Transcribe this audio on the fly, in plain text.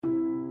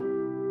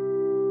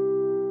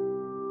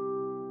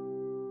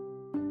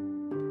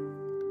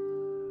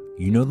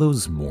You know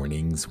those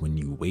mornings when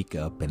you wake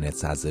up and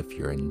it's as if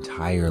your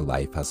entire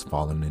life has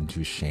fallen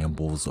into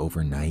shambles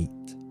overnight?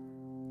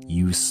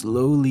 You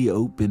slowly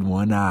open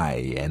one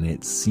eye and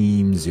it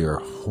seems your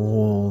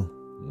whole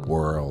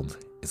world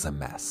is a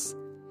mess.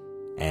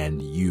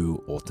 And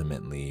you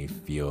ultimately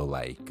feel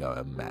like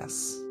a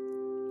mess.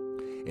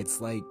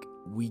 It's like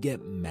we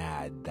get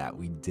mad that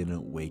we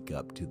didn't wake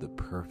up to the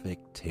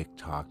perfect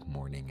TikTok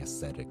morning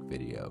aesthetic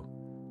video.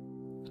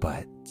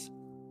 But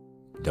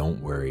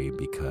don't worry,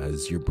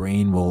 because your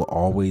brain will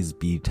always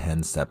be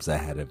 10 steps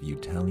ahead of you,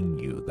 telling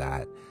you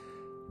that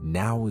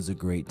now is a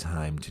great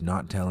time to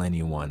not tell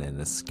anyone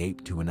and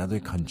escape to another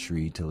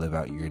country to live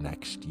out your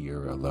next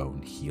year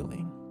alone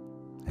healing.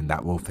 And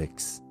that will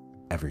fix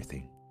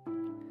everything.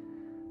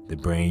 The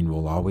brain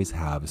will always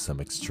have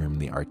some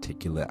extremely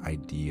articulate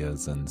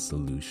ideas and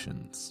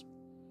solutions.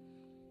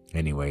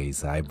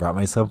 Anyways, I brought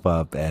myself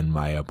up and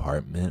my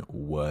apartment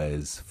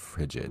was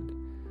frigid.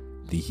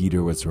 The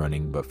heater was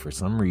running, but for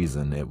some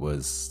reason it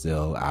was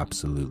still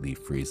absolutely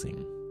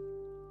freezing.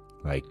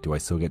 Like, do I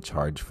still get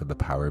charged for the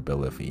power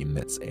bill if it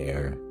emits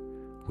air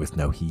with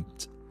no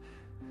heat?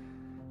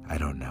 I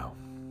don't know.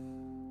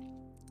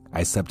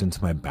 I stepped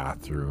into my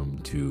bathroom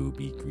to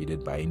be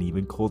greeted by an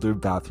even colder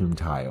bathroom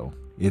tile.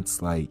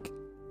 It's like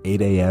 8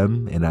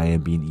 a.m. and I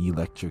am being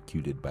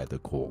electrocuted by the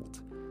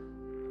cold.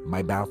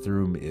 My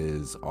bathroom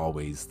is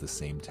always the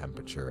same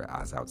temperature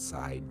as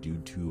outside due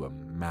to a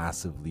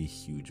massively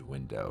huge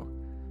window.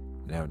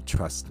 Now,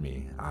 trust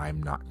me,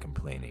 I'm not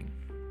complaining.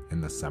 In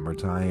the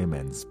summertime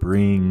and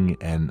spring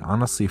and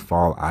honestly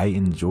fall, I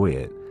enjoy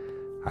it.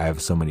 I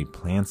have so many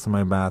plants in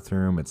my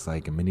bathroom, it's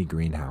like a mini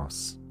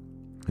greenhouse.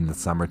 In the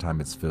summertime,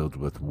 it's filled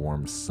with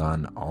warm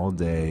sun all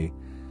day,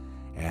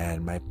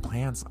 and my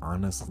plants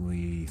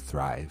honestly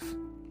thrive.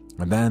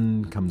 And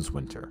then comes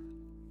winter.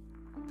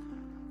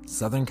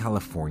 Southern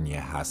California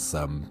has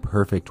some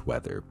perfect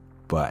weather,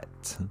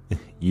 but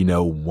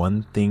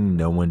one thing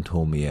no one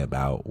told me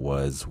about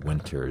was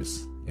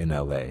winters in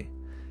LA.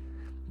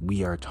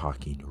 We are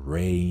talking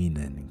rain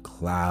and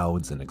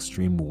clouds and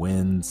extreme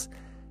winds.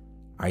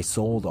 I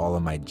sold all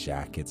of my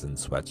jackets and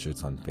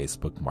sweatshirts on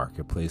Facebook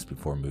Marketplace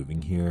before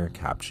moving here,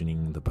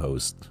 captioning the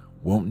post,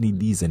 "Won't need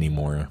these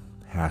anymore.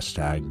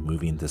 Hashtag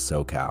moving to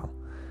SoCal."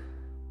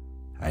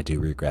 I do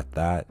regret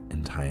that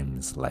in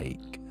times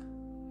like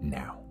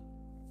now.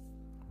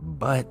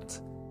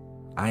 But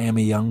I am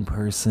a young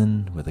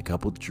person with a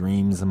couple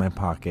dreams in my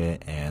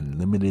pocket and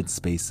limited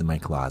space in my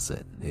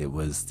closet. It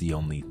was the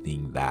only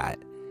thing that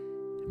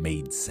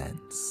made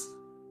sense.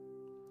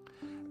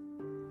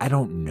 I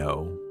don't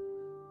know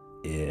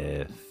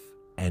if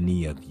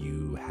any of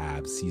you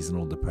have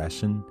seasonal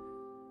depression.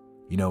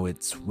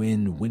 It's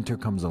when winter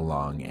comes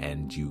along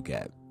and you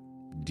get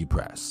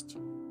depressed.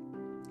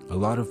 A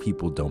lot of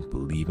people don't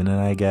believe in it,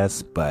 I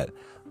guess, but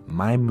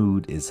my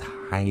mood is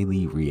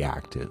highly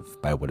reactive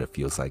by what it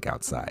feels like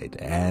outside.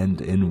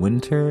 And in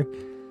winter,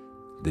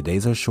 the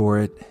days are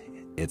short,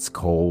 it's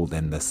cold,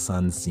 and the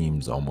sun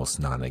seems almost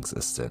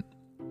non-existent.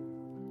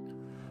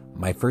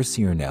 My first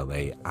year in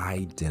LA,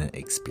 I didn't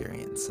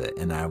experience it,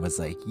 and I was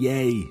like,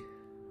 yay,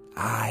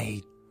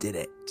 I did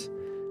it.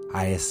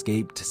 I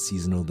escaped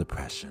seasonal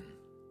depression.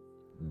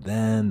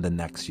 Then the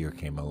next year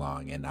came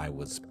along, and I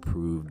was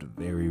proved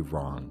very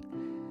wrong.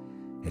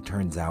 It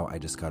turns out I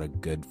just got a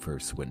good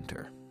first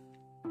winter.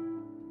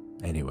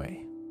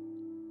 Anyway,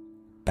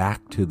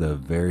 back to the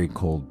very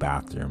cold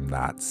bathroom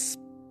that's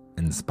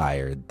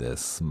inspired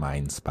this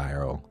mind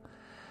spiral.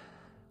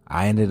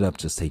 I ended up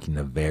just taking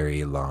a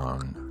very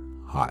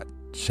long, hot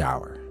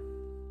shower.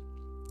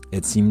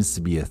 It seems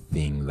to be a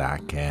thing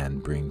that can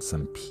bring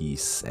some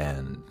peace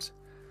and,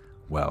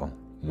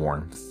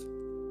 warmth.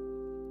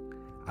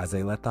 As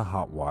I let the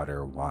hot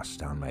water wash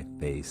down my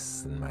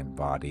face and my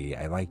body,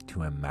 I like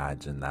to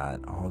imagine that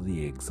all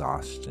the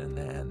exhaustion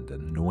and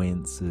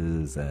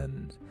annoyances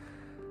and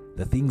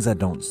the things that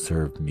don't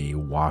serve me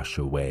wash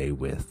away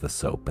with the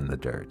soap and the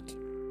dirt.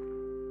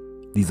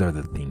 These are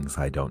the things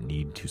I don't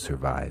need to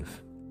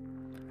survive.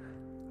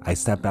 I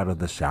stepped out of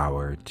the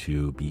shower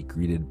to be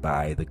greeted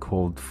by the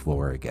cold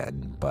floor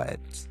again, but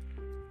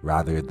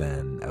rather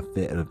than a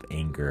fit of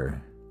anger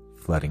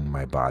flooding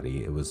my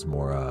body, it was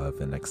more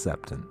of an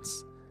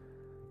acceptance.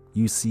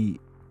 You see,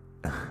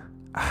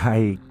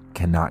 I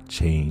cannot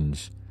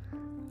change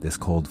this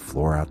cold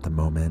floor at the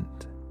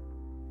moment.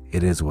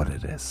 It is what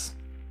it is.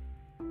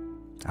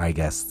 I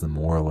guess the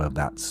moral of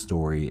that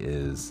story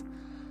is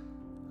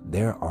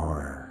there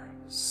are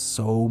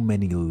so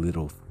many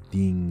little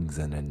things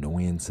and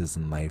annoyances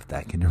in life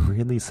that can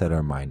really set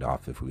our mind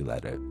off if we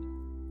let it.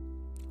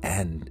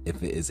 And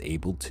if it is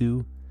able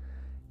to,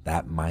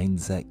 that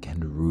mindset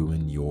can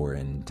ruin your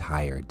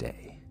entire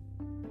day.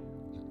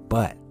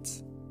 But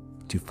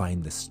to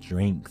find the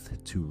strength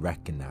to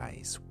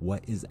recognize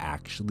what is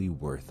actually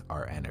worth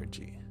our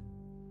energy.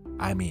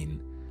 I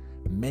mean,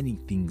 many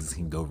things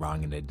can go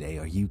wrong in a day,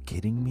 are you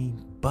kidding me?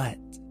 But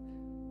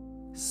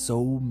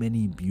so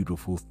many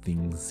beautiful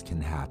things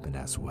can happen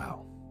as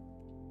well.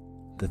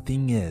 The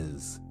thing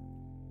is,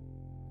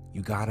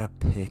 you gotta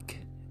pick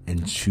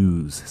and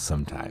choose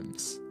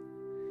sometimes.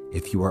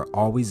 If you are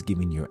always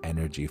giving your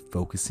energy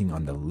focusing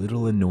on the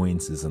little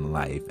annoyances in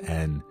life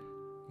and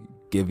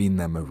giving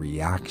them a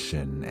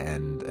reaction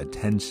and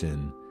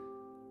attention,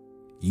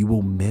 you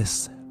will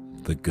miss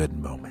the good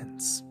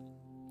moments.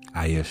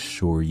 I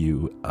assure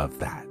you of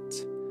that.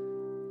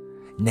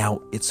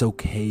 Now, it's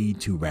okay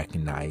to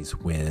recognize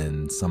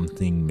when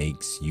something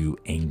makes you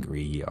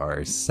angry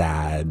or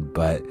sad,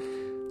 but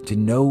to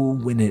know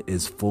when it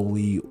is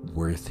fully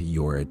worth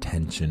your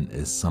attention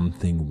is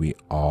something we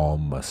all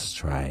must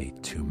try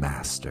to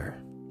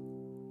master.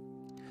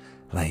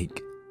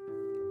 Like,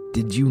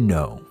 did you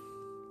know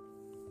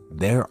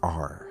there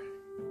are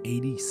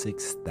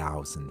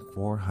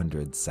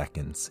 86,400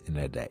 seconds in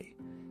a day?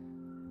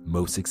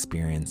 Most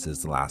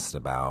experiences last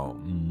about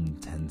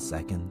 10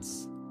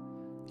 seconds.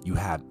 You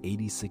have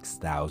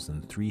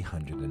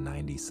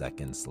 86,390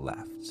 seconds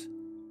left.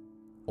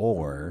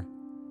 Or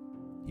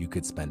you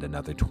could spend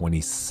another 20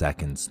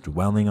 seconds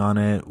dwelling on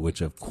it, which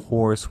of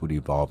course would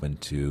evolve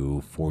into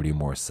 40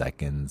 more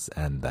seconds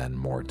and then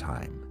more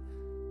time.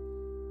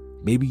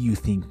 Maybe you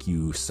think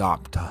you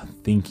stopped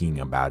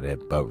thinking about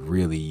it, but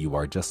really you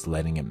are just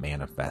letting it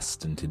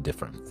manifest into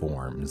different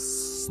forms,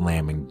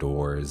 slamming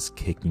doors,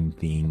 kicking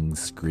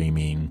things,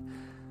 screaming.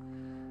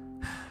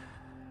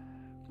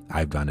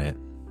 I've done it.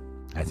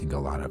 I think a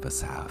lot of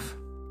us have.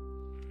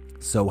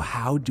 So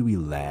how do we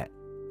let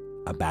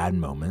a bad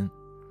moment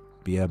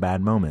be a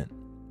bad moment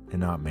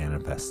and not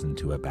manifest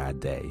into a bad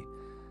day?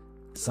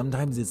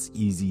 Sometimes it's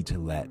easy to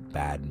let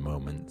bad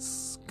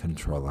moments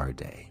control our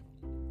day,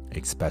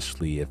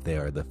 especially if they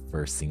are the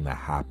first thing that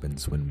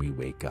happens when we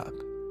wake up.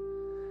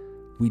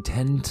 We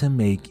tend to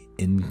make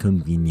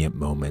inconvenient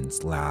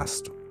moments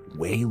last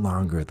way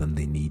longer than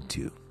they need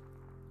to.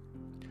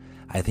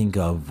 I think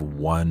of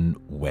one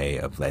way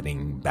of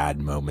letting bad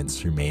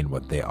moments remain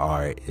what they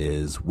are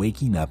is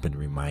waking up and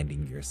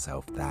reminding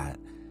yourself that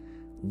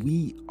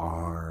we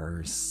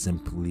are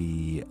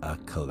simply a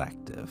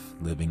collective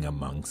living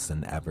amongst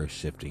an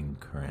ever-shifting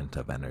current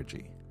of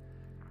energy.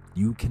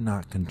 You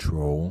cannot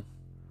control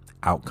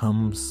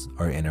outcomes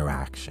or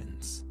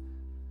interactions.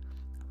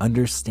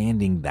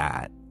 Understanding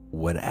that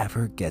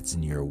whatever gets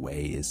in your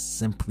way is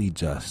simply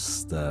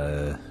just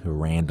a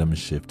random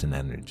shift in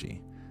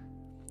energy.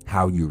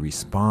 How you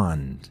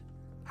respond,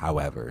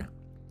 however,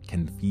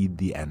 can feed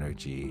the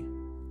energy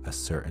a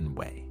certain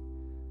way.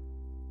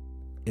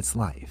 It's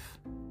life.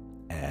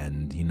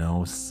 And,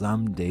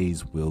 some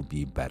days will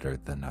be better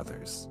than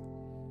others.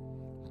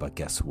 But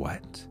guess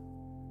what?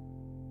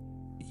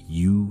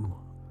 You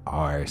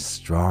are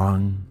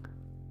strong.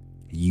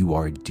 You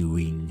are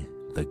doing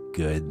the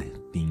good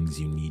things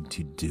you need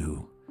to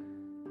do.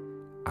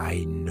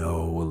 I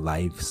know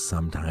life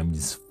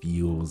sometimes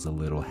feels a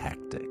little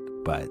hectic,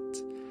 but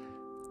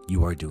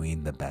you are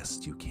doing the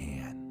best you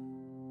can.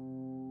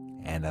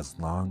 And as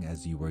long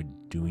as you are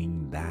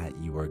doing that,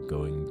 you are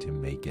going to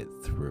make it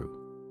through.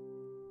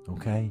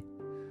 Okay?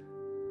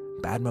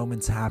 Bad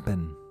moments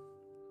happen.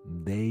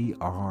 They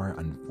are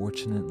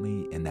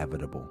unfortunately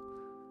inevitable.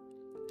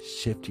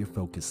 Shift your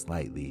focus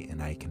slightly,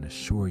 and I can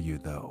assure you,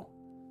 though,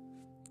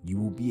 you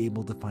will be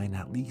able to find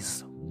at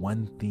least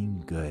one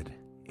thing good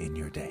in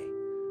your day.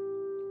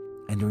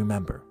 And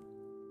remember,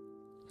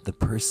 the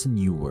person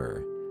you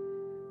were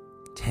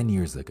 10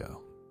 years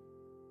ago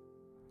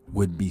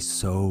would be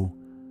so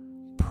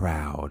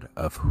proud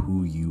of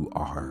who you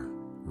are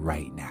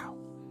right now.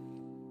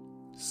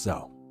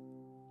 So,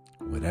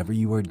 whatever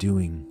you are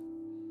doing,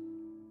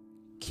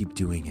 keep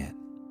doing it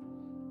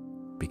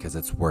because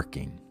it's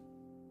working.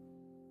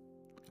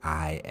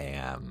 I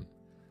am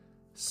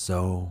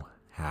so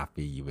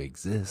happy you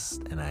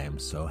exist, and I am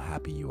so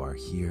happy you are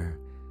here.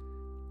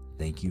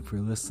 Thank you for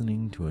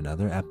listening to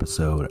another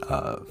episode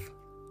of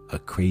A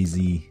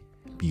Crazy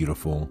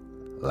Beautiful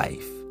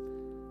Life.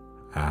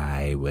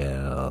 I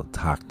will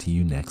talk to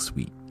you next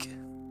week.